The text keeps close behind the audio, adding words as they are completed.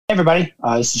Everybody.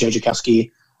 This is Joe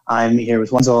Jakowski. I'm here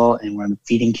with Wenzel, and we're on the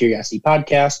Feeding Curiosity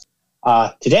podcast.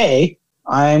 Today,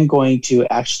 I'm going to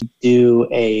actually do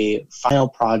a final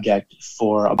project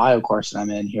for a bio course that I'm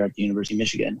in here at the University of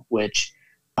Michigan, which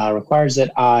requires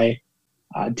that I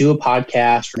do a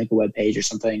podcast or make a web page or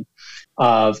something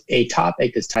of a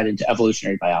topic that's tied into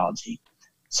evolutionary biology.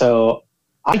 So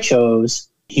I chose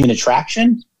human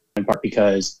attraction, in part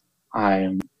because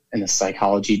I'm in the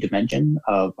psychology dimension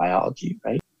of biology,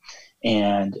 right?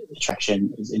 And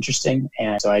attraction is interesting.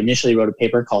 And so I initially wrote a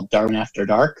paper called Darwin After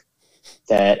Dark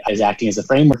that is acting as a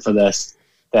framework for this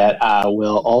that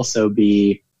will also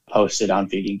be posted on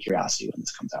Feeding Curiosity when this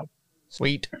comes out.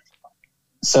 Sweet.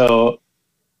 So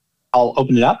I'll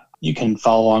open it up. You can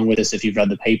follow along with this if you've read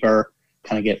the paper.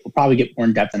 We'll probably get more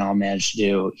in depth than I'll manage to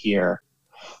do here,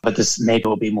 but this maybe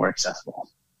will be more accessible.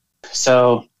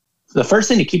 So the first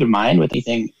thing to keep in mind with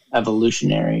anything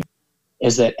evolutionary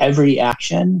is that every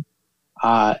action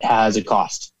has a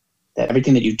cost, that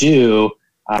everything that you do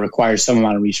requires some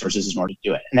amount of resources in order to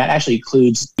do it. And that actually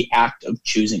includes the act of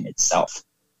choosing itself.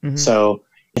 Mm-hmm. So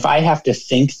if I have to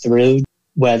think through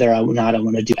whether or not I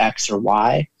want to do X or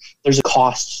Y, there's a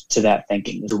cost to that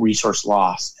thinking. There's a resource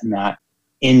loss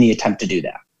in the attempt to do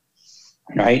that,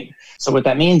 right? So what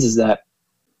that means is that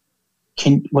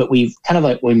what we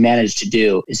managed to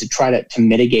do is to try to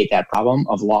mitigate that problem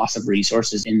of loss of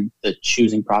resources in the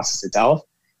choosing process itself,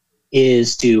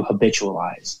 is to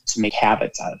habitualize, to make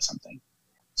habits out of something.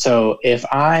 So if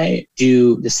I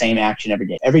do the same action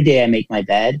every day I make my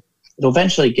bed, it'll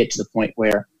eventually get to the point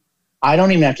where I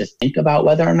don't even have to think about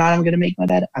whether or not I'm going to make my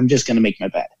bed. I'm just going to make my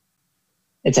bed.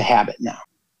 It's a habit now,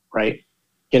 right?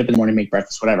 Get up in the morning, make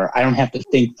breakfast, whatever. I don't have to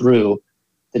think through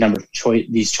the number of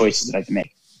these choices that I can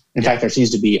make. In fact, there seems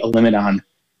to be a limit on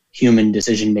human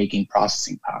decision-making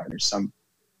processing power. There's some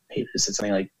papers that said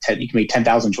something like you can make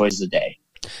 10,000 choices a day.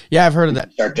 Yeah, I've heard of that.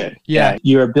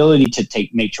 Your ability to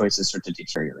make choices start to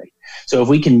deteriorate. So if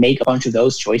we can make a bunch of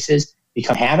those choices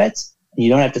become habits, and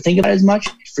you don't have to think about it as much,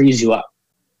 it frees you up.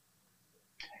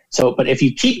 So, but if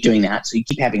you keep doing that, so you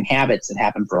keep having habits that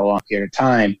happen for a long period of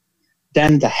time,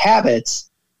 then the habits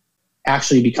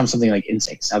actually become something like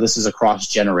instincts. Now, this is across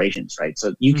generations, right?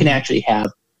 So you can actually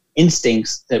have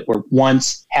instincts that were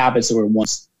once habits that were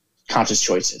once conscious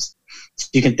choices. So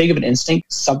you can think of an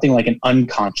instinct, something like an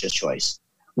unconscious choice,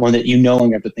 one that you no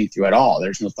longer have to think through at all.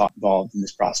 There's no thought involved in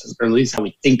this process, or at least how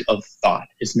we think of thought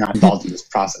is not involved in this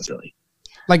process, really.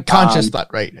 Like conscious thought,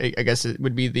 right? I guess it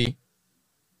would be the...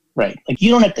 Right. Like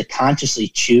you don't have to consciously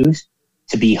choose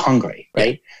to be hungry,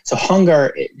 right? Yeah. So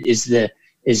hunger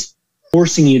is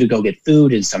forcing you to go get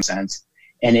food in some sense,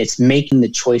 and it's making the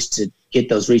choice to get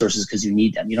those resources because you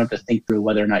need them. You don't have to think through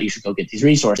whether or not you should go get these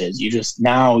resources.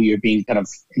 You're being kind of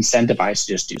incentivized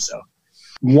to just do so.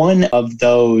 One of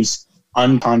those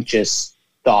unconscious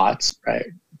thoughts, right?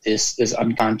 This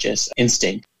unconscious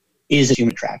instinct is a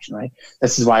human attraction, right?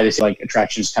 This is why they say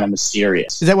attraction is kind of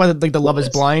mysterious. Is that why the love is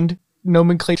blind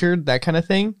nomenclature, that kind of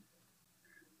thing?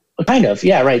 Kind of,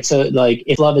 yeah, right. So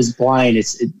if love is blind,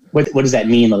 what does that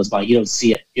mean? Love is blind. You don't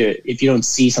see it. If you don't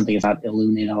see something, it's not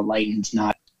illuminated, not enlightened, it's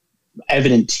not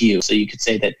evident to you. So you could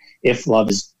say that if love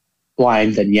is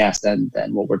blind, then yes, then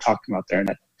what we're talking about there in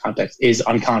that context is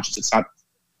unconscious. It's not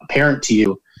apparent to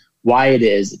you why it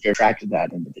is that you're attracted to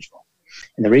that individual.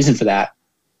 And the reason for that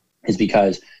is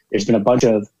because there's been a bunch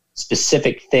of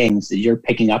specific things that you're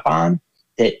picking up on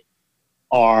that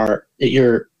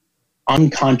you're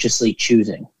unconsciously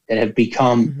choosing, that have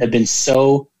been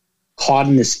so caught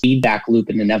in this feedback loop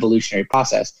in an evolutionary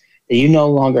process that you no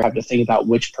longer have to think about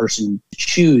which person to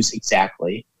choose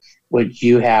exactly. What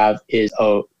you have is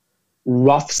a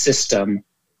rough system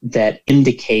that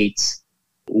indicates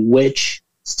which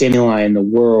stimuli in the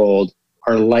world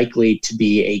are likely to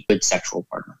be a good sexual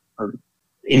partner or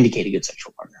indicate a good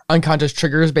sexual partner. Unconscious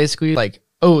triggers, basically,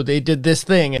 oh, they did this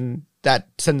thing, and that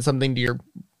sends something to your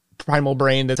primal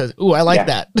brain that says, "Ooh, I like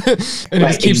that," and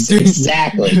right. It keeps doing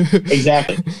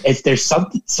exactly. There's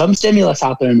some stimulus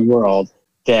out there in the world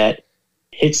that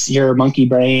hits your monkey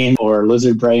brain or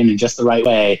lizard brain in just the right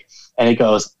way, and it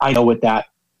goes, "I know what that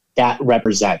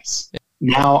represents." Yeah.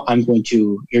 Now you're going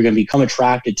to become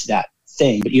attracted to that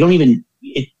thing, but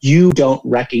you don't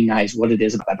recognize what it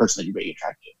is about that person that you're being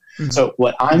attracted to. Mm-hmm. So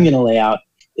what I'm going to lay out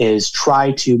is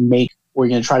we're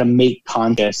going to try to make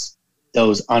conscious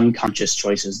those unconscious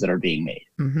choices that are being made,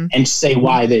 and say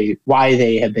why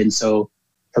they have been so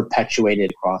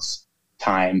perpetuated across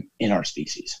time in our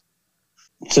species.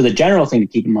 So the general thing to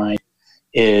keep in mind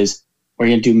is we're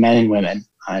going to do men and women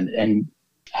and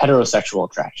heterosexual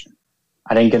attraction.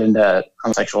 I didn't get into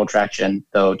homosexual attraction,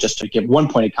 though. Just to give one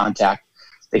point of contact,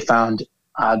 they found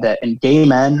that in gay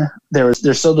men, there's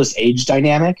still this age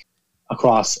dynamic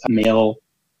across male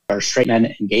or straight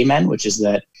men and gay men, which is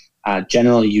that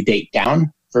generally you date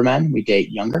down for men. We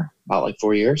date younger, about like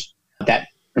 4 years. That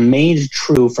remains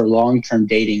true for long-term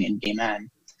dating in gay men,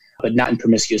 but not in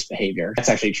promiscuous behavior. That's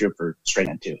actually true for straight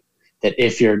men too. That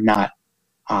if you're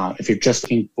just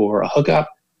looking for a hookup,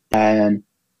 then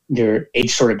your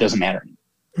age sort of doesn't matter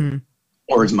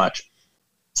or as much.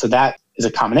 So that is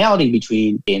a commonality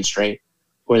between gay and straight.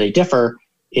 Where they differ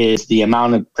is the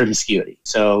amount of promiscuity.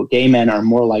 So gay men are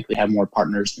more likely to have more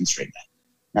partners than straight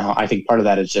men. Now, I think part of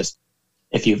that is just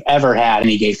if you've ever had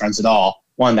any gay friends at all,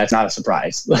 one, that's not a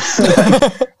surprise.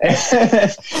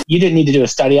 You didn't need to do a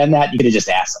study on that. You could have just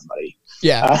asked somebody.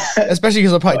 Yeah, especially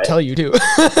because they'll probably tell you too.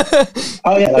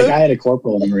 Oh yeah, like I had a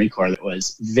corporal in the Marine Corps that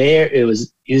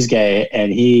he was gay,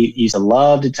 and he used to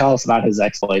love to tell us about his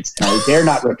exploits, and I dare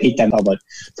not repeat them in public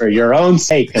for your own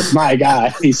sake, because my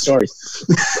God, these stories.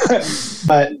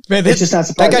 But man, it's just not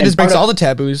surprising. That guy just breaks all the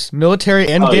taboos, military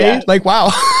and gay. Yeah. Like, wow.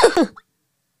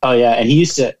 Oh yeah, and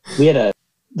this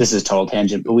is a total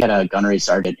tangent, but we had a gunnery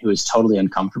sergeant who was totally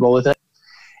uncomfortable with it,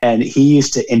 and he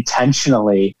used to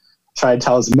intentionally try to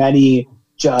tell as many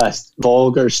just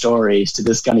vulgar stories to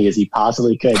this gunny as he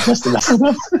possibly could, just to mess with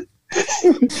him.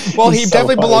 Well, he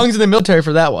definitely belongs in the military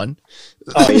for that one.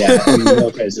 Oh yeah, I mean, the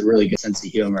military has a really good sense of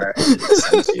humor and it's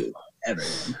sent to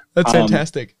everyone. That's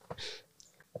fantastic.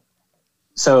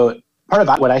 So part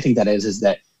of what I think that is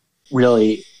that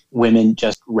really women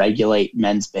just regulate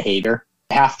men's behavior.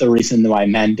 Half the reason why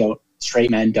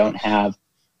straight men don't have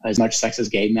as much sex as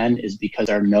gay men is because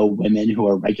there are no women who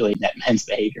are regulating that men's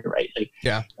behavior, right?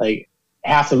 Like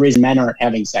half the reason men aren't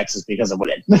having sex is because of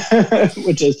women,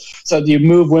 which is, so you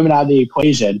move women out of the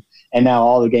equation and now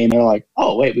all the gay men are like,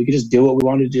 oh wait, we could just do what we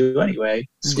want to do anyway.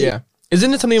 Sweet. Yeah.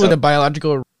 Isn't it something with the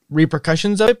biological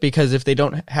repercussions of it? Because if they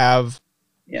don't have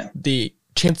the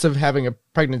chance of having a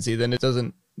pregnancy, then it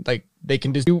doesn't, like, they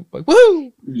can just do like,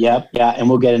 woohoo! Yep. Yeah. And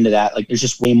we'll get into that. Like, there's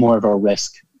just way more of a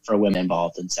risk for women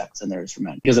involved in sex than there is for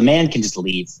men, because a man can just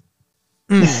leave.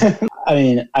 I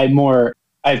mean, I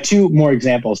have two more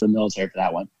examples from the military for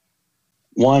that one.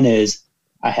 One is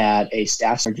I had a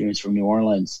staff sergeant who's from New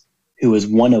Orleans who was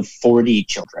one of 40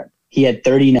 children. He had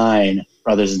 39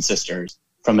 brothers and sisters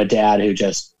from a dad who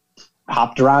just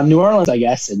hopped around New Orleans, I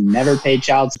guess, and never paid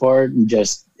child support, and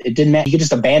just, it didn't matter. You could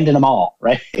just abandon them all,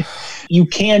 right? You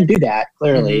can do that,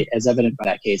 clearly, as evident by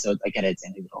that case. So I get it, it's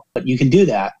illegal, but you can do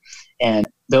that. And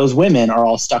those women are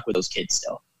all stuck with those kids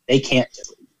still. They can't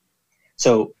just leave.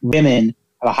 So women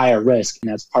have a higher risk,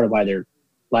 and that's part of why they're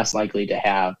less likely to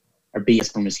have or be as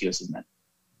promiscuous as men.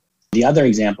 The other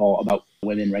example about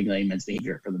women regulating men's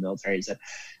behavior for the military is that,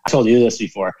 I told you this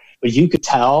before, but you could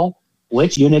tell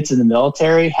which units in the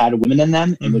military had women in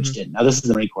them and which didn't. Now, this is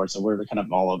the Marine Corps, so we're kind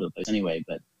of all over the place anyway,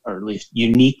 or at least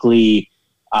uniquely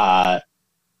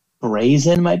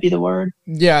brazen might be the word.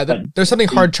 Yeah, there's something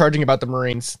hard charging about the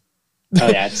Marines. Oh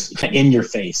yeah, it's in your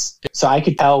face. So I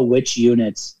could tell which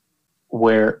units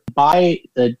were, by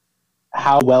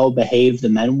how well behaved the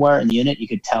men were in the unit, you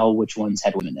could tell which ones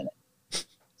had women in it.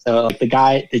 So like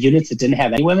the units that didn't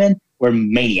have any women were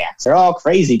maniacs. They're all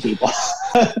crazy people.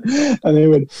 And they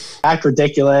would act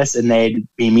ridiculous, and they'd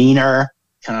be meaner,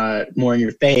 kind of more in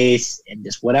your face, and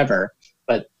just whatever.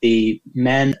 But the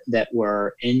men that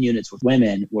were in units with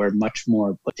women were much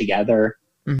more put together,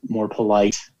 more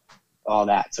polite, all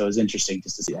that. So it was interesting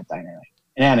just to see that dynamic.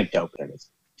 An anecdote, but it is.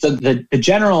 So the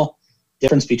general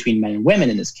difference between men and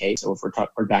women in this case, so if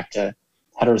we're back to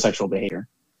heterosexual behavior,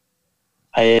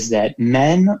 is that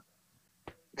men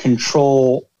men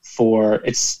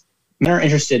are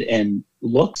interested in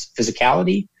looks,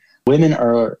 physicality. Women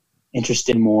are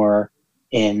interested more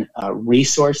in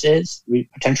resources,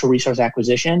 potential resource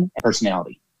acquisition, and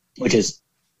personality, which is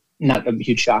not a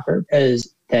huge shocker,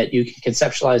 is that you can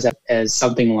conceptualize that as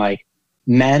something like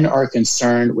men are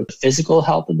concerned with the physical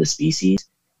health of the species,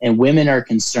 and women are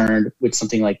concerned with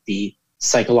something like the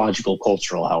psychological,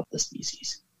 cultural health of the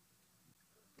species.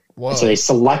 And so they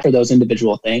select for those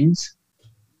individual things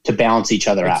to balance each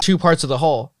other out. Two parts of the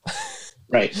whole.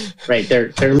 Right.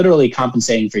 They're literally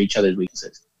compensating for each other's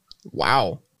weaknesses.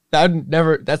 Wow.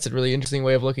 That's a really interesting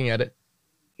way of looking at it.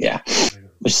 Yeah.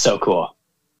 Which is so cool.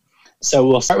 So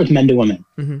we'll start with men to women.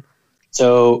 Mm-hmm.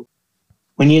 So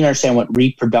we need to understand what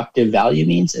reproductive value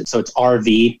means. So it's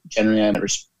RV. Generally,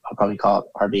 I'll probably call it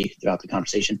RV throughout the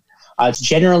conversation. It's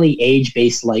generally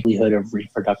age-based likelihood of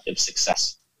reproductive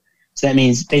success. So that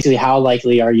means basically how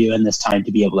likely are you in this time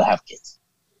to be able to have kids,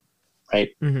 right?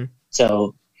 Mm-hmm.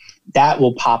 So that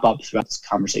will pop up throughout this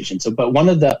conversation. So, but one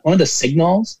of the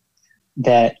signals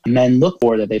that men look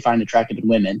for that they find attractive in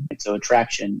women, so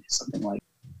attraction is something like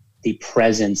the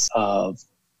presence of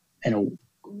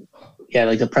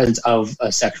the presence of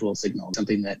a sexual signal,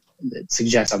 something that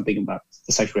suggests something about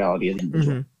the sexuality of the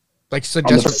individual. Mm-hmm. Like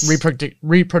suggests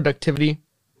reproductivity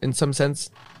in some sense.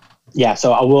 Yeah,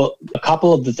 so a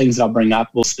couple of the things that I'll bring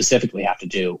up will specifically have to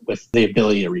do with the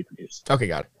ability to reproduce. Okay,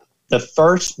 got it. The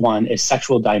first one is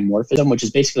sexual dimorphism, which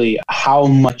is basically how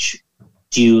much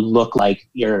do you look like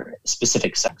your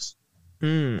specific sex,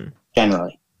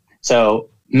 generally. So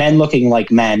men looking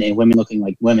like men and women looking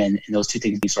like women, and those two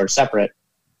things being sort of separate,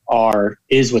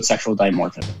 is what sexual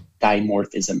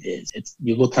dimorphism is. It's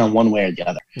you look kind of one way or the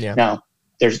other. Yeah. Now,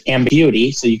 there's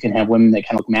ambiguity, so you can have women that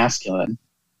kind of look masculine,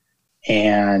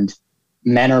 and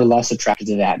men are less attracted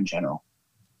to that in general.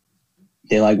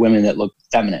 They like women that look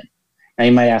feminine. Now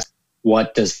you might ask,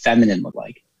 what does feminine look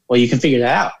like? Well, you can figure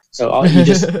that out. So you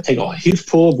just take a huge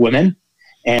pool of women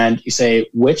and you say,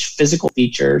 which physical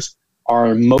features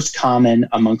are most common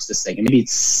amongst this thing? And maybe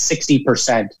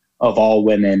 60% of all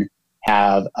women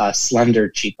have slender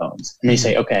cheekbones. And then you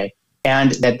say, okay,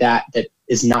 and that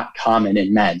is not common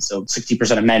in men. So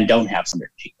 60% of men don't have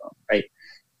slender cheekbones, right?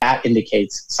 That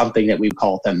indicates something that we would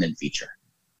call a feminine feature.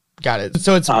 Got it.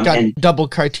 So it's got double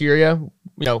criteria,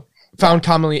 found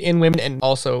commonly in women and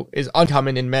also is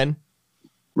uncommon in men.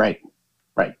 Right.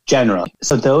 Generally.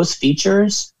 So those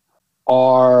features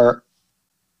are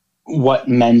what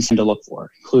men tend to look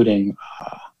for, including,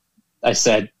 I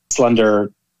said,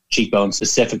 slender cheekbones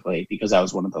specifically, because that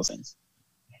was one of those things.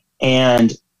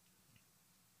 And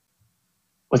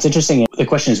what's interesting, the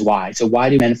question is why. So why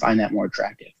do men find that more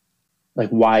attractive? Like,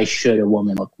 why should a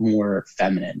woman look more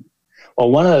feminine?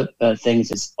 Well, one of the things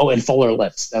is, and fuller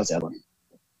lips. That was the other one.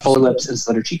 Fuller lips and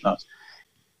slender cheekbones.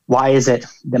 Why is it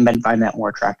that men find that more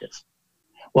attractive?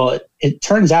 Well, it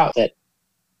turns out that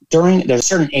there's a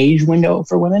certain age window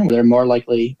for women where they're more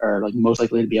likely or like most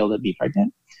likely to be able to be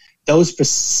pregnant. Those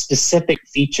specific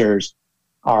features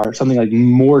are something like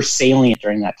more salient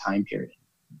during that time period.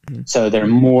 Mm-hmm. So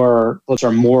lips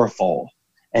are more full,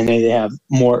 and they have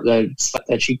more, the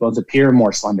cheekbones appear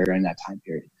more slender during that time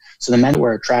period. So the men that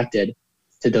were attracted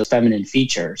to those feminine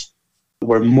features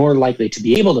were more likely to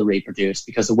be able to reproduce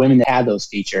because the women that had those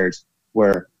features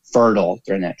were fertile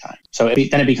during that time. So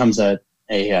then it becomes a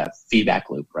feedback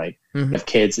loop, right? Mm-hmm. If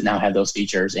kids that now have those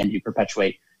features and you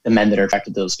perpetuate the men that are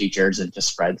attracted to those features, it just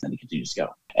spreads and it continues to go.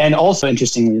 And also,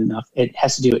 interestingly enough, it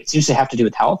seems to have to do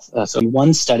with health. So in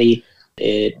one study,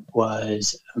 it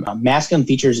was masculine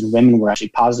features in women were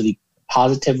actually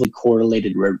positively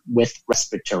correlated with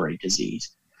respiratory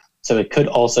disease. So it could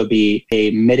also be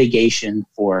a mitigation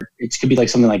it could be like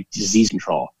something like disease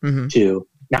control to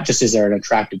not just is there an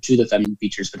attractive to the feminine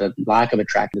features, but a lack of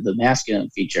attraction to the masculine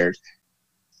features.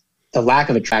 The lack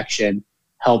of attraction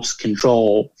helps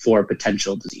control for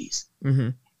potential disease,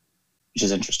 which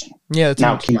is interesting. Yeah.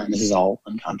 Now, keep in mind, this is all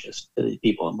unconscious to the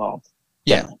people involved.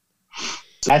 Yeah.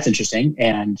 So that's interesting.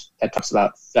 And that talks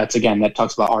about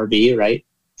RV, right?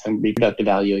 And reproductive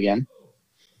value again,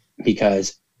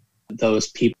 because those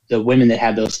people, the women that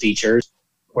have those features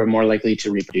were more likely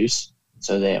to reproduce.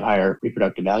 So they have higher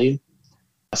reproductive value.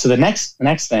 So the next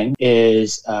thing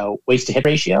is waist to hip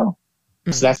ratio.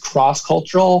 Mm-hmm. So that's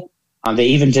cross-cultural. They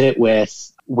even did it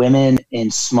with women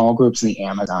in small groups in the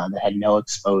Amazon that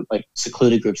had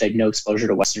secluded groups that had no exposure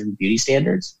to Western beauty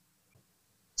standards.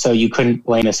 So you couldn't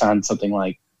blame this on something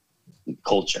like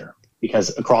culture,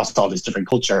 because across all these different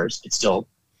cultures, it still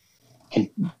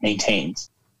maintains.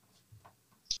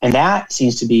 And that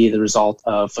seems to be the result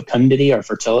of fecundity or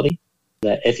fertility,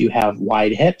 that if you have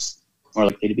wide hips, more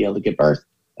likely to be able to give birth.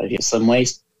 But if you have slim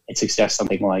waist, it suggests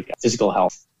something like physical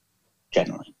health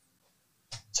generally.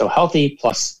 So healthy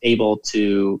plus able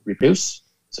to reproduce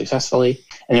successfully.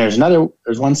 And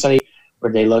there's one study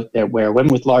where they looked at where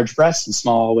women with large breasts and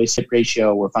small waist hip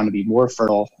ratio were found to be more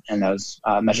fertile, and that was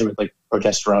measured with like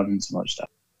progesterone and some other stuff.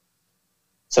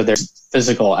 So there's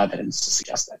physical evidence to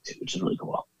suggest that too, which is really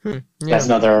cool. Yeah. That's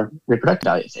another reproductive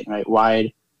value thing, right?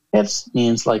 Wide hips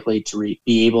means likely to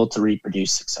be able to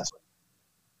reproduce successfully.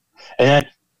 And then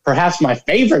perhaps my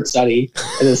favorite study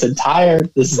in this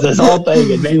whole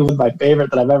thing, and maybe one of my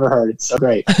favorite that I've ever heard. It's so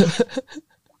great.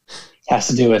 Has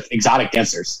to do with exotic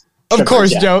dancers. Of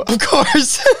course, Joe. Of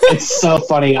course. It's so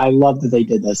funny. I love that they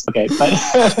did this. Okay, but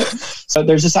so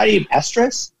there's a study of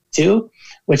estrus too,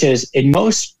 which is in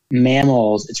most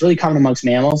mammals, it's really common amongst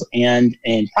mammals and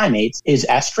in primates, is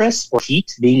estrus or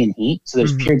heat, being in heat. So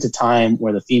there's periods of time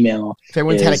where the female if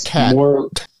everyone's had a cat,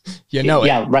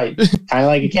 yeah, right. Kind of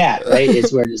like a cat, right?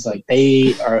 It's where it's like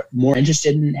they are more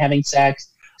interested in having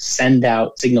sex, send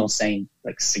out signals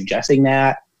suggesting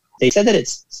that. They said that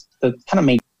it's the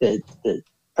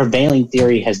prevailing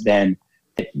theory has been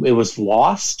it was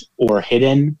lost or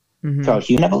hidden throughout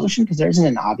human evolution, because there isn't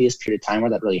an obvious period of time where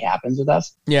that really happens with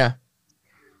us. Yeah.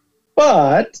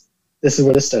 But this is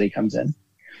where the study comes in.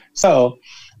 So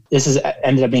this is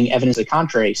ended up being evidence to the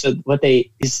contrary. So what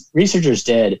these researchers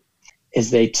did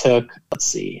is they took, let's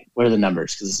see, what are the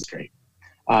numbers? Because this is great.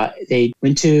 They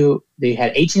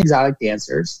had 18 exotic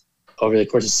dancers over the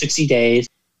course of 60 days,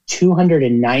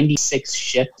 296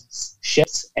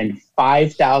 shifts, and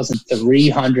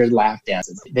 5,300 lap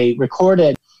dances. They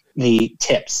recorded the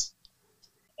tips,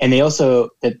 and they also,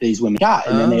 that these women got,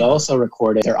 and then they also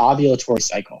recorded their ovulatory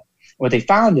cycle. What they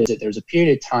found is that there's a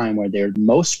period of time where they're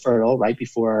most fertile right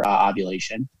before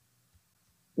ovulation,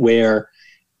 where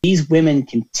these women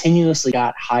continuously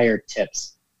got higher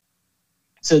tips.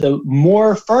 So the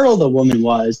more fertile the woman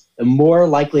was, the more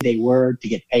likely they were to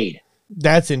get paid.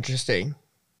 That's interesting.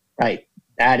 Right.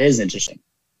 That is interesting.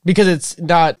 Because it's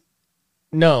not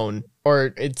known,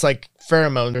 or it's like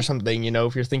pheromones or something, you know,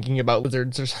 if you're thinking about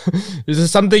lizards, or this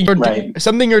is something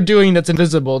you're doing that's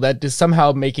invisible that is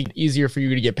somehow making it easier for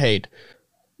you to get paid.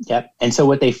 Yep. And so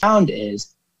what they found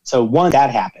is, so one,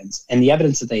 that happens. And the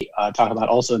evidence that they talk about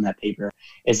also in that paper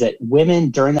is that women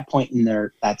during that point in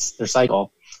their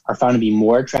cycle are found to be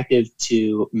more attractive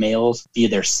to males via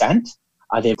their scent.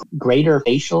 They have greater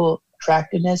facial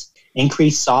attractiveness,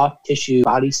 increased soft tissue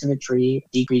body symmetry,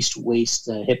 decreased waist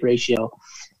hip ratio,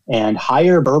 and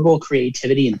higher verbal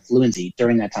creativity and fluency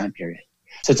during that time period.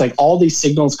 So it's like all these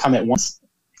signals come at once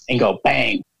and go,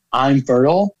 bang, I'm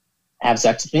fertile, have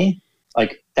sex with me.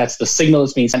 Like that's the signal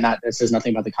that's being sent. That says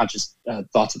nothing about the conscious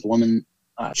thoughts of the woman.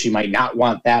 She might not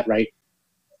want that, right?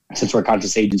 Since we're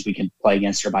conscious agents, we can play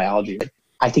against her biology. But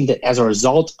I think that as a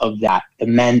result of that, the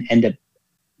men end up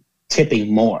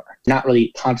tipping more, not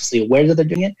really consciously aware that they're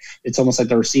doing it. It's almost like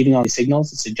they're receiving all these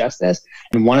signals that suggest this.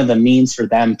 And one of the means for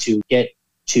them to get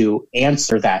to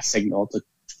answer that signal, to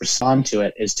respond to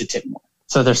it, is to tip more.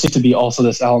 So there seems to be also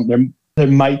this element, there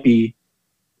might be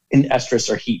an estrus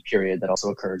or heat period that also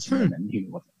occurs in women and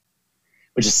human women,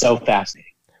 which is so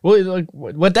fascinating. Well, like,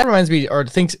 what that reminds me, or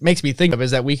makes me think of,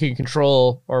 is that we can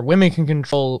control, or women can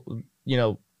control, you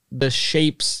know, the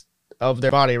shapes of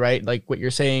their body, right? Like what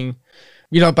you're saying,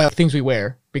 you know, by things we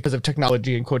wear because of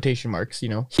technology and quotation marks, you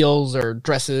know, heels or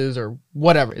dresses or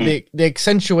whatever. They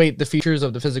accentuate the features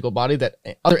of the physical body that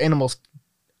other animals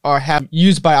have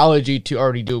used biology to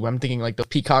already do. I'm thinking like the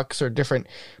peacocks or different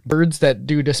birds that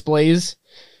do displays.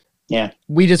 Yeah.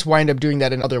 We just wind up doing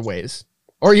that in other ways.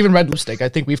 Or even red lipstick. I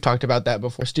think we've talked about that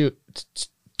before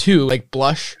too, like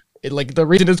blush. Like the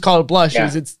reason it's called blush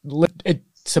is it's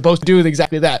supposed to do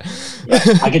exactly that.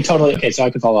 Yeah, I could follow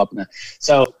up on that.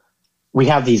 So we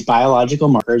have these biological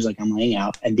markers like I'm laying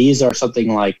out, and these are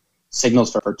something like signals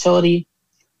for fertility.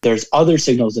 There's other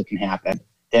signals that can happen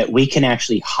that we can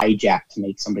actually hijack to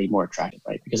make somebody more attractive,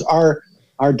 right? Because our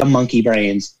dumb monkey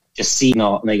brains just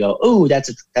signal and they go, oh,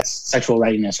 that's sexual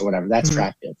readiness or whatever. That's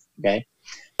attractive, okay?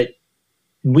 But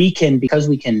because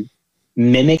we can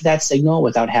mimic that signal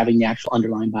without having the actual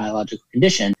underlying biological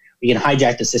condition, we can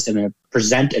hijack the system and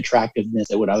present attractiveness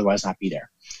that would otherwise not be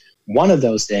there. One of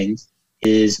those things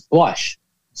is blush.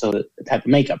 So the type of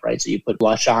makeup, right? So you put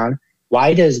blush on.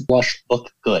 Why does blush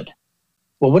look good?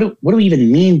 Well, what do we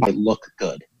even mean by look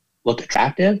good? Look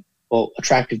attractive? Well,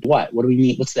 attractive to what? What do we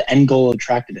mean? What's the end goal of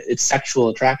attractive? It's sexual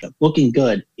attractive. Looking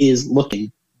good is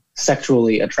looking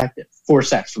sexually attractive for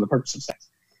sex, for the purpose of sex,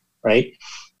 right?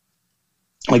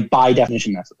 Like by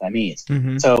definition, that's what that means.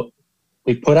 So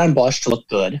we put on blush to look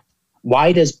good.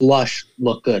 Why does blush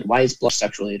look good? Why is blush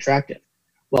sexually attractive?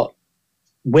 Well,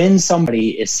 when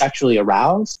somebody is sexually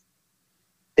aroused,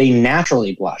 they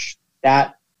naturally blush.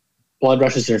 That blood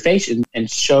rushes to their face and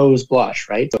shows blush,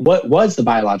 right? So what was the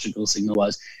biological signal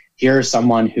was, here's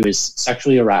someone who is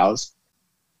sexually aroused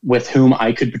with whom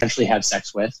I could potentially have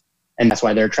sex with, and that's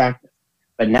why they're attractive.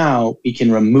 But now we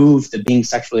can remove the being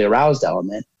sexually aroused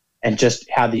element and just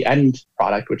have the end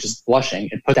product, which is blushing,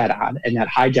 and put that on, and that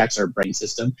hijacks our brain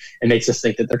system and makes us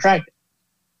think that they're attractive.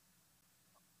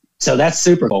 So that's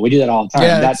super cool. We do that all the time.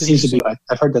 Yeah, that seems to be,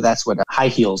 I've heard that that's what high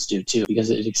heels do too, because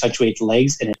it accentuates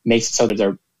legs and it makes it so that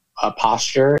their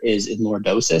posture is in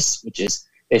lordosis, which is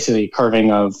basically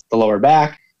curving of the lower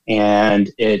back, and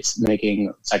it's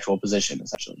making sexual position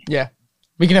essentially. Yeah.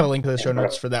 We can have a link to the show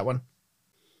notes for that one.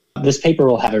 This paper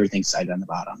will have everything cited on the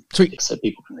bottom. Sweet. So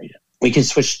people can read it. We can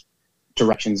switch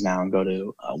directions now and go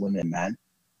to women and men,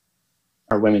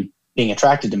 or women being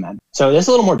attracted to men. So this is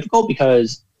a little more difficult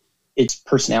because it's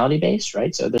personality based,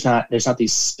 right? So there's not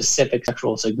these specific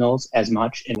sexual signals as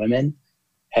much in women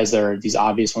as there are these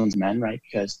obvious ones in men, right?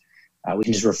 Because we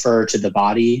can just refer to the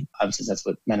body, since that's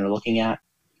what men are looking at,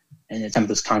 and it's kind of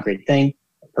this concrete thing.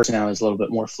 personality is a little bit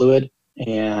more fluid,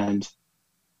 and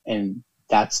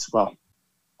that's, well,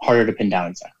 harder to pin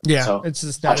down exactly. Yeah, so it's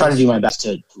just I'll try to do my best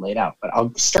to lay it out, but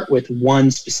I'll start with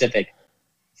one specific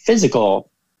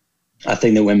physical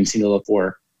thing that women seem to look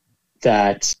for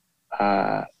that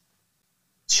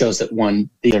shows that, one,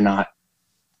 these are not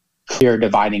clear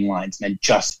dividing lines. Men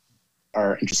just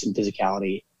are interested in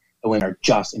physicality, and women are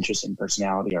just interested in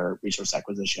personality or resource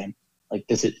acquisition. Like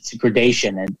this, it's a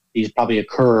gradation, and these probably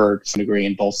occur to some degree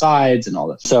in both sides and all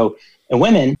this. So in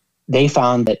women, they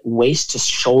found that waist to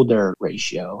shoulder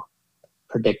ratio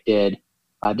predicted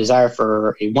a desire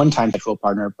for a one-time sexual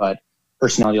partner, but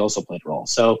personality also played a role.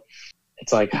 So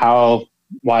it's like, how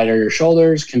wide are your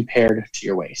shoulders compared to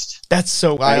your waist? That's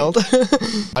so wild. Right?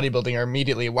 Bodybuilding are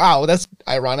immediately, wow, that's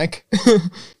ironic.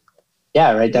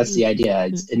 Yeah, right. That's the idea.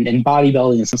 It's, in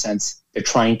bodybuilding, in some sense, they're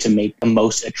trying to make the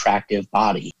most attractive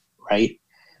body, right?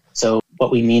 So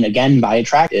what we mean, again, by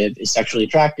attractive is sexually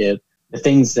attractive. The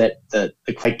things that the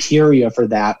criteria for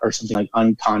that are something like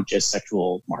unconscious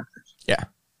sexual markers. Yeah.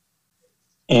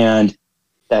 And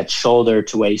that shoulder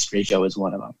to waist ratio is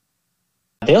one of them.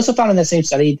 They also found in the same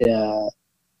study that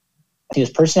I think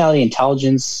it's personality,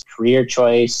 intelligence, career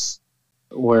choice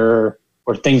were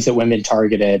things that women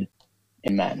targeted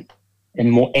in men,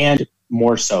 and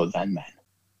more so than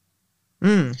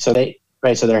men. So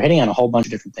they're hitting on a whole bunch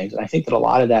of different things. And I think that a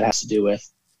lot of that has to do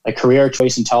with like career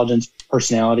choice, intelligence,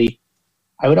 personality.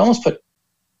 I would almost put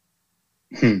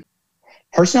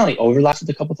personality overlaps with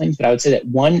a couple things, but I would say that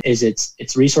one is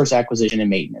it's resource acquisition and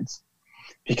maintenance,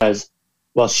 because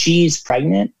while she's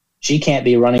pregnant, she can't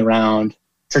be running around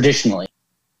traditionally,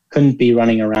 couldn't be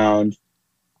running around.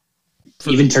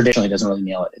 Even traditionally doesn't really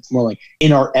nail it. It's more like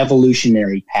in our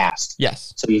evolutionary past.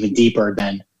 Yes. So even deeper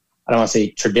than, I don't want to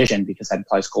say tradition because that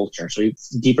implies culture. So it's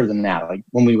deeper than that, like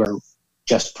when we were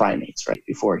just primates, right,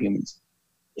 before humans.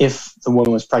 If the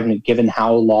woman was pregnant, given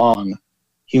how long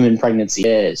human pregnancy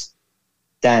is,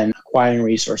 then acquiring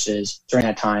resources during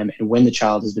that time and when the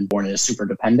child has been born and is super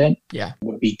dependent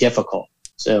would be difficult.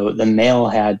 So the male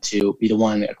had to be the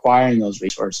one acquiring those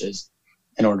resources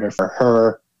in order for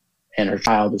her and her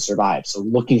child to survive. So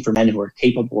looking for men who are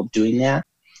capable of doing that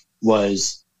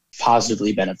was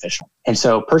positively beneficial. And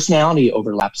so personality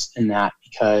overlaps in that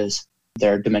because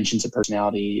there are dimensions of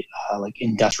personality like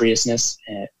industriousness,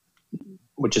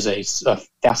 which is a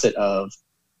facet of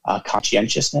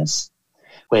conscientiousness,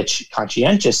 which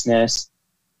conscientiousness,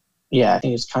 I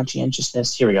think it's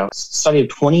conscientiousness. Here we go. Study of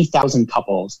 20,000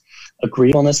 couples.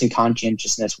 Agreeableness and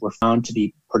conscientiousness were found to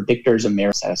be predictors of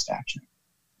marriage satisfaction.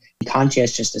 And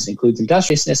conscientiousness includes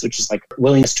industriousness, which is like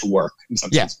willingness to work in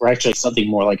some sense, or actually something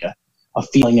more like a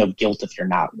feeling of guilt if you're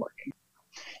not working.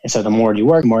 And so the more you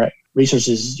work, the more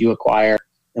resources you acquire,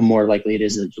 the more likely it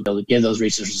is that you'll be able to give those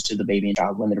resources to the baby and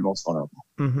child when they're most vulnerable.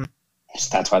 Mm-hmm. So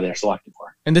that's why they're selected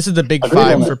for. And this is the big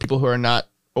five for people who are not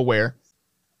aware.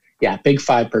 Yeah, big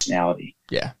five personality.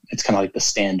 Yeah. It's kind of like the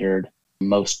standard,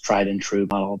 most tried and true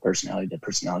model of personality that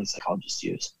personality psychologists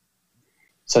use.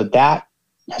 So that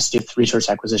has to do with resource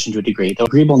acquisition to a degree. The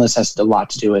agreeableness has a lot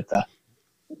to do with the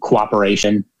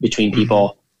cooperation between people.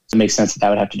 Mm-hmm. So it makes sense that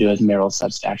would have to do with marital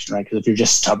satisfaction, right? Because if you're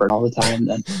just stubborn all the time,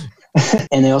 then...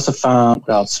 And they also found,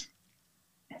 what else?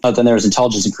 Then there was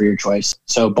intelligence and career choice.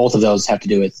 So both of those have to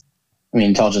do with,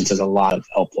 intelligence has a lot of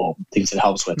helpful things it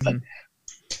helps with, but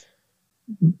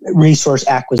resource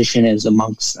acquisition is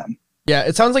amongst them. Yeah,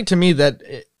 it sounds like to me that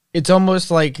it's almost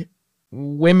like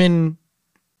women,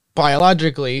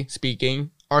 biologically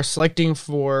speaking, are selecting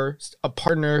for a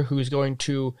partner who's going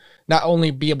to not only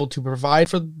be able to provide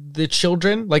for the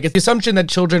children, like it's the assumption that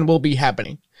children will be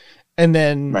happening. And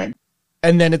then, right.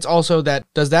 And then it's also that,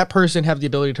 does that person have the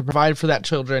ability to provide for that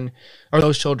children or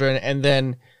those children? And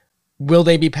then will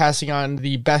they be passing on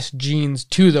the best genes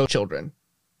to those children?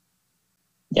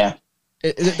 Yeah.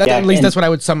 At least that's what I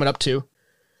would sum it up to.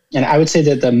 And I would say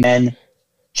that the men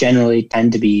generally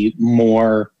tend to be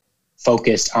more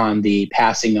focused on the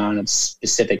passing on of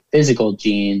specific physical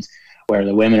genes, where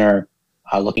the women are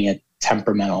looking at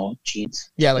temperamental genes.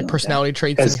 Yeah, like personality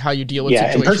traits and how you deal with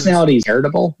situations. And personality is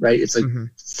heritable, right? It's like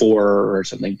 4 or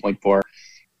something, 0.4,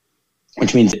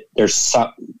 which means that there's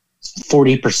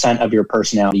 40% of your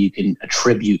personality you can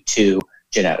attribute to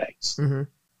genetics. Mm-hmm.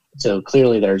 So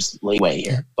clearly there's leeway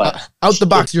here. But out the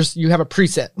box, you have a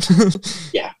preset.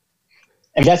 Yeah.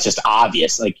 That's just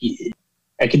obvious. Like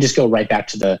I could just go right back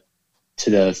to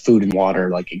the food and water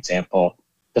like example.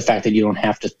 The fact that you don't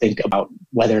have to think about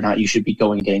whether or not you should be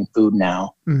going and getting food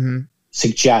now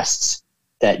suggests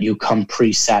that you come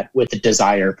preset with the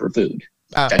desire for food.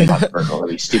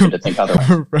 Really stupid to think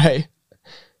otherwise. Right.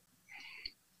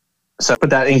 So, but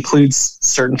that includes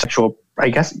certain sexual I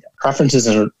guess preference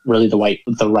isn't really the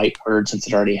right word, since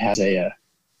it already has a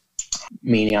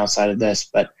meaning outside of this,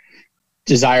 but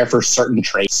desire for certain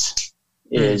traits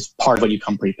is part of what you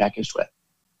come prepackaged with.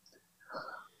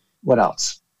 What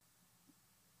else?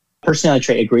 Personality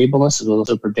trait agreeableness is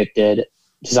also predicted.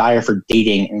 Desire for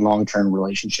dating in long-term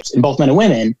relationships in both men and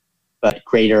women, but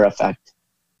greater effect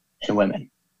in women.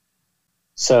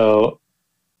 So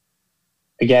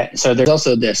again, so there's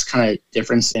also this kind of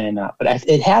difference in, but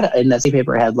it had, in that same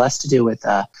paper, it had less to do with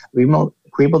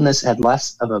agreeableness, had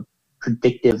less of a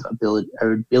predictive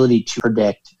ability to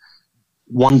predict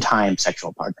one-time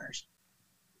sexual partners.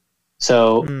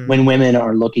 So when women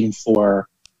are looking for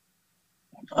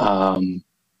a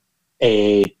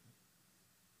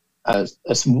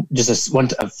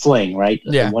fling, right?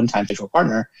 Yeah. A one-time sexual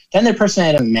partner, then their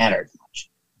personality doesn't matter as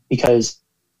much, because,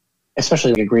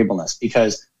 especially like agreeableness,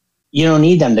 because you don't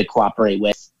need them to cooperate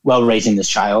with, well, raising this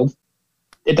child.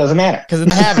 It doesn't matter. Because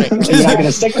it's happening. You're not going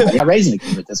to stick with it. You're not raising a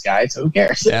kid with this guy, so who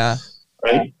cares? Yeah.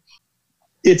 Right?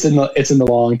 It's in the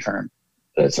long term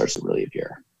that it starts to really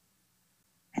appear.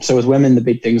 So with women, the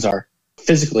big things are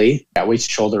physically, waist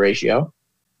to shoulder ratio.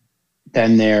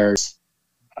 Then there's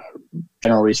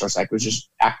general resource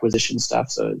acquisition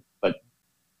stuff,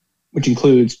 which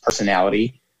includes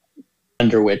personality,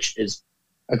 under which is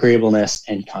agreeableness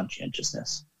and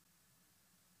conscientiousness.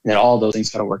 And then all those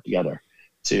things got to work together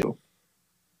to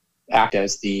act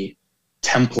as the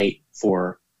template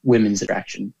for women's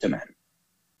attraction to men.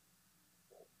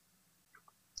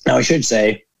 Now, I should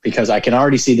say, because I can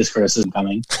already see this criticism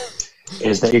coming,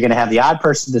 is that you're going to have the odd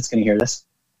person that's going to hear this.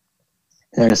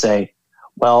 And they're going to say,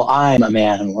 well, I'm a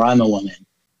man or I'm a woman,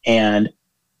 and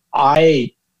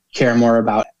I care more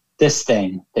about this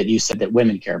thing that you said that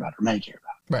women care about or men care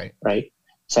about. Right. Right?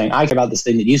 Saying, I care about this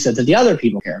thing that you said that the other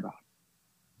people care about.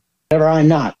 Whatever I'm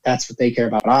not, that's what they care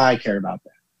about. I care about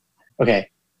that. Okay.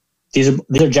 These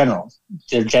are generals.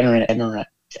 They're generalisms.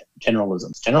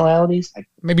 Generalities?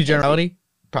 Maybe generality?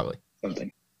 Probably.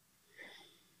 Something.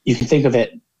 You can think of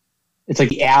it, it's like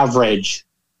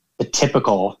the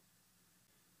typical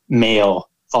male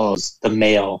follows the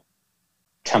male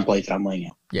template that I'm laying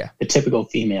out. Yeah. The typical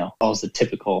female follows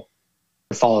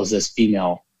this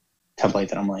female template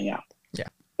that I'm laying out. Yeah.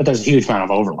 But there's a huge amount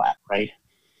of overlap, right?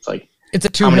 It's like, it's a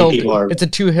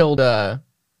two-hilled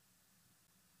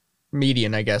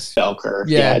median, I guess. Bell curve.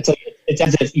 Yeah. It's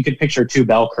as if you could picture two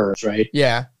bell curves, right?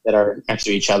 Yeah. That are next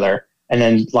to each other. And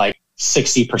then like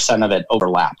 60% of it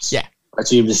overlaps. Yeah. Right.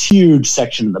 So you have this huge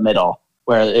section in the middle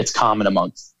where it's common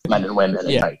amongst men and women.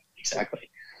 Yeah. Right. Exactly.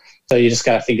 So you just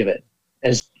got to think of it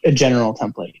as a general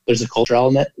template. There's a cultural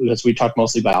element, because we talk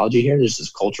mostly biology here. There's this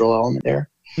cultural element there.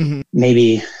 Mm-hmm.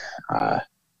 Maybe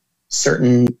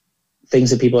certain things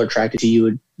that people are attracted to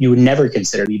you would never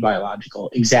consider to be biological.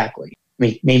 Exactly. I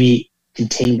mean, maybe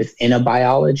contained within a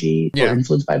biology or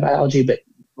influenced by biology, but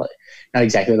not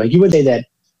exactly. Like you would say that,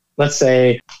 let's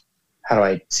say, how do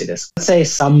I say this? Let's say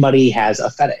somebody has a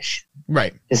fetish.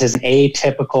 Right. This is an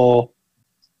atypical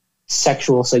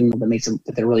sexual signal that makes them,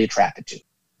 that they're really attracted to.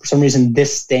 For some reason,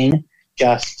 this thing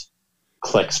just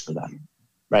clicks for them.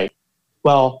 Right.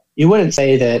 Well, you wouldn't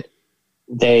say that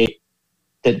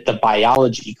the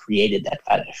biology created that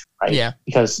fetish, right? Yeah.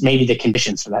 Because maybe the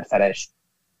conditions for that fetish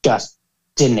just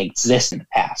didn't exist in the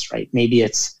past, right? Maybe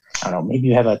it's, I don't know, maybe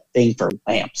you have a thing for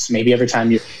lamps. Maybe every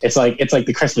time it's like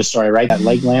the Christmas story, right? That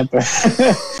leg lamp.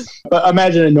 But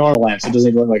imagine a normal lamp, so it doesn't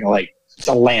even look like a light. It's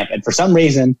a lamp. And for some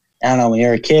reason, I don't know, when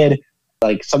you're a kid,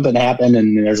 like something happened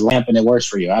and there's a lamp and it works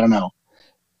for you. I don't know.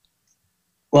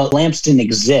 Well, lamps didn't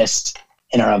exist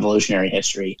in our evolutionary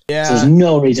history. Yeah. So there's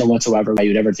no reason whatsoever why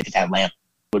you'd ever think that lamp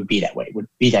would be that way, would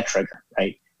be that trigger,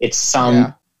 right? It's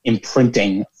some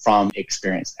imprinting from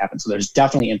experience that happened. So there's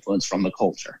definitely influence from the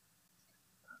culture.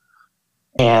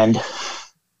 And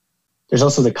there's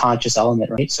also the conscious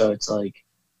element, right? So it's like,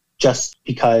 just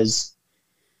because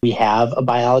we have a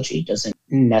biology doesn't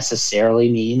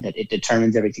necessarily mean that it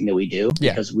determines everything that we do,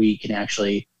 because we can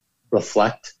actually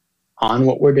reflect on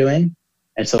what we're doing.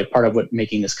 And so like part of what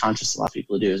making this conscious allows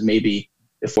people to do is maybe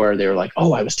before they were like,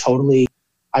 oh, I was totally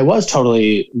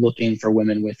looking for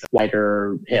women with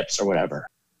wider hips or whatever.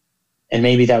 And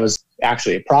maybe that was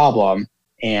actually a problem,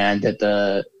 and that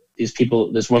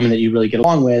this woman that you really get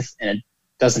along with and it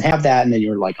doesn't have that, and then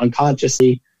you're like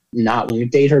unconsciously not willing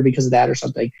to date her because of that or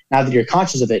something. Now that you're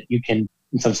conscious of it, you can,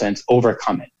 in some sense,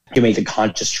 overcome it. You make the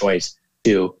conscious choice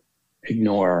to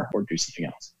ignore or do something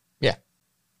else. Yeah.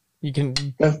 You can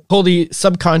pull the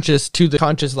subconscious to the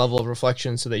conscious level of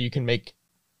reflection so that you can make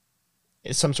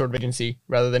some sort of agency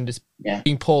rather than just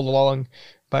being pulled along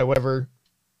by whatever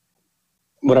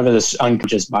this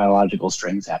unconscious biological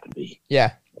strings happen to be.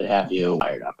 Yeah. that have you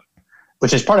wired up,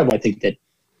 which is part of why I think that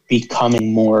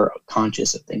becoming more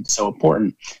conscious of things is so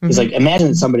important. It's like, imagine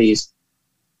that somebody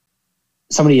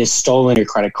has stolen your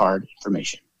credit card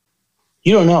information.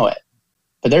 You don't know it,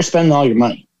 but they're spending all your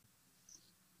money.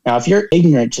 Now, if you're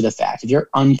ignorant to the fact, if you're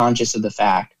unconscious of the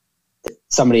fact that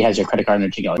somebody has your credit card and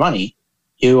they're taking all your money,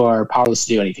 you are powerless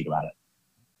to do anything about it.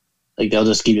 Like, they'll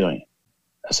just keep doing it,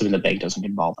 assuming the bank doesn't get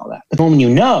involved in all that. The moment you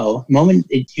know, the moment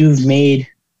that you've made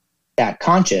that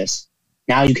conscious,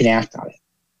 now you can act on it.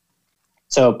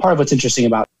 So part of what's interesting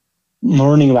about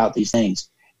learning about these things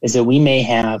is that we may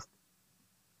have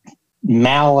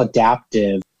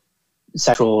maladaptive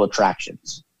sexual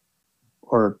attractions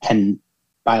or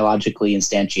biologically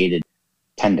instantiated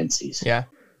tendencies. Yeah.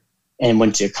 And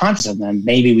once you're conscious of them,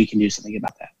 maybe we can do something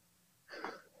about that.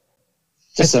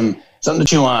 Just something to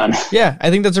chew on. Yeah, I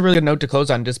think that's a really good note to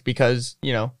close on, just because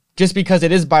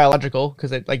it is biological,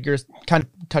 because like you're kind of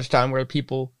touched on where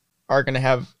people are going to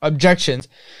have objections.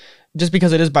 Just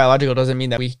because it is biological doesn't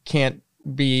mean that we can't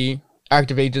be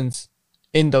active agents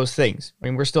in those things. I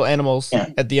mean, we're still animals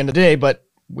at the end of the day, but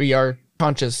we are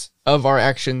conscious of our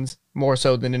actions more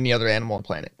so than any other animal on the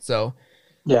planet. So,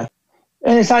 yeah.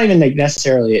 And it's not even like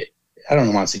necessarily, I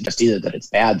don't want to suggest either that it's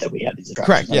bad that we have these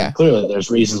attractions. Correct, yeah. I mean, clearly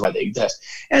there's reasons why they exist.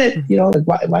 And it,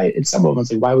 like why in some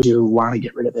moments, like, why would you want to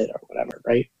get rid of it or whatever,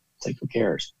 right? It's like, who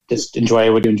cares? Just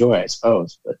enjoy what you enjoy, I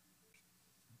suppose. But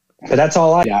that's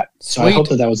all I got. So I hope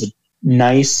that was a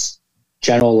nice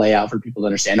general layout for people to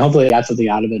understand. Hopefully they got something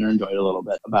out of it or enjoyed a little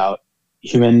bit about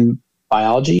human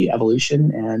biology,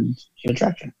 evolution, and human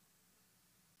attraction.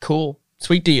 Cool.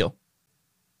 Sweet deal.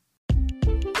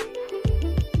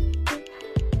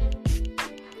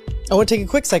 I want to take a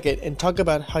quick second and talk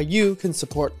about how you can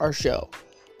support our show.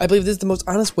 I believe this is the most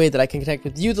honest way that I can connect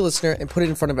with you, the listener, and put it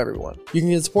in front of everyone. You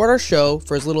can support our show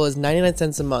for as little as 99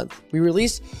 cents a month. We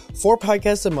release 4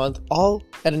 podcasts a month, all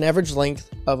at an average length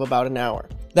of about an hour.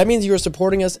 That means you are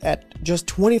supporting us at just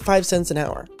 25 cents an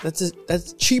hour.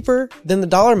 That's cheaper than the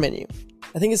dollar menu.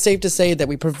 I think it's safe to say that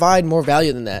we provide more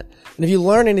value than that. And if you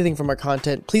learn anything from our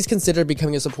content, please consider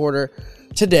becoming a supporter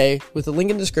today with the link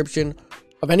in the description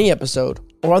of any episode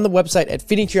or on the website at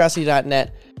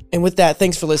feedingcuriosity.net. And with that,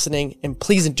 thanks for listening, and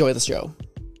please enjoy the show.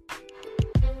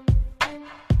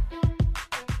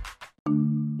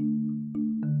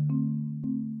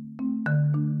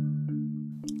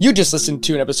 You just listened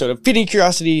to an episode of Feeding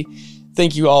Curiosity.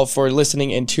 Thank you all for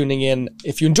listening and tuning in.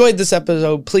 If you enjoyed this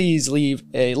episode, please leave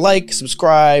a like,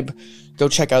 subscribe, go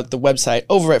check out the website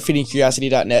over at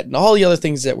feedingcuriosity.net and all the other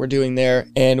things that we're doing there.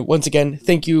 And once again,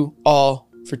 thank you all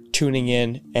for tuning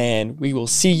in, and we will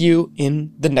see you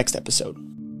in the next episode.